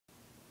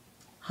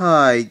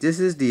Hi, this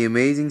is the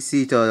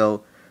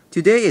AmazingSeaTurtle.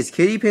 Today is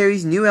Katy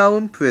Perry's new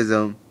album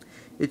Prism.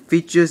 It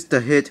features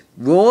the hit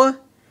Roar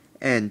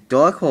and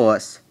Dark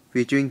Horse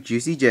featuring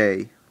Juicy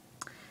J.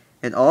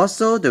 And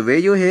also the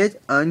radio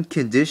hit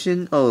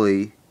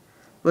Unconditionally.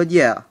 But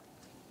yeah,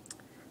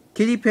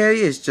 Katy Perry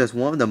is just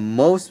one of the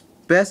most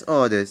best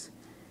artists.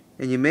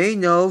 And you may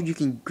know you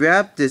can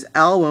grab this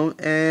album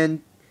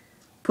and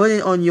put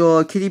it on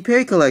your Katy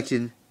Perry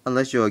collection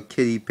unless you're a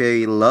Katy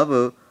Perry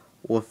lover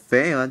or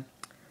fan.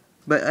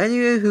 But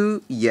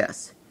anywho,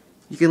 yes,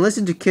 you can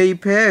listen to Katy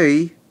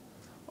Perry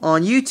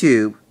on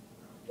YouTube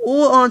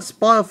or on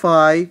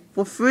Spotify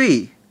for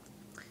free.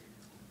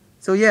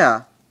 So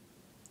yeah.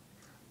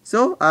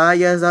 So I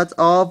guess that's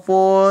all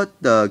for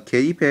the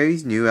Katy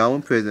Perry's new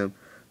album Prism.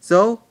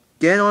 So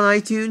get it on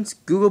iTunes,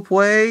 Google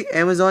Play,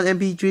 Amazon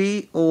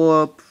MP3,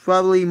 or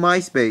probably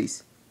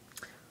MySpace.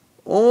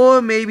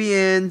 Or maybe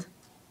in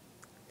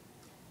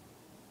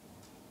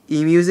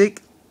eMusic.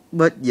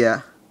 But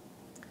yeah.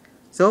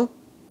 So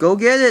go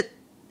get it.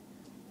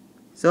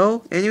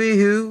 So,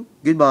 anywho,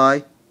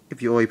 goodbye,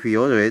 if you already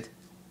pre-order it.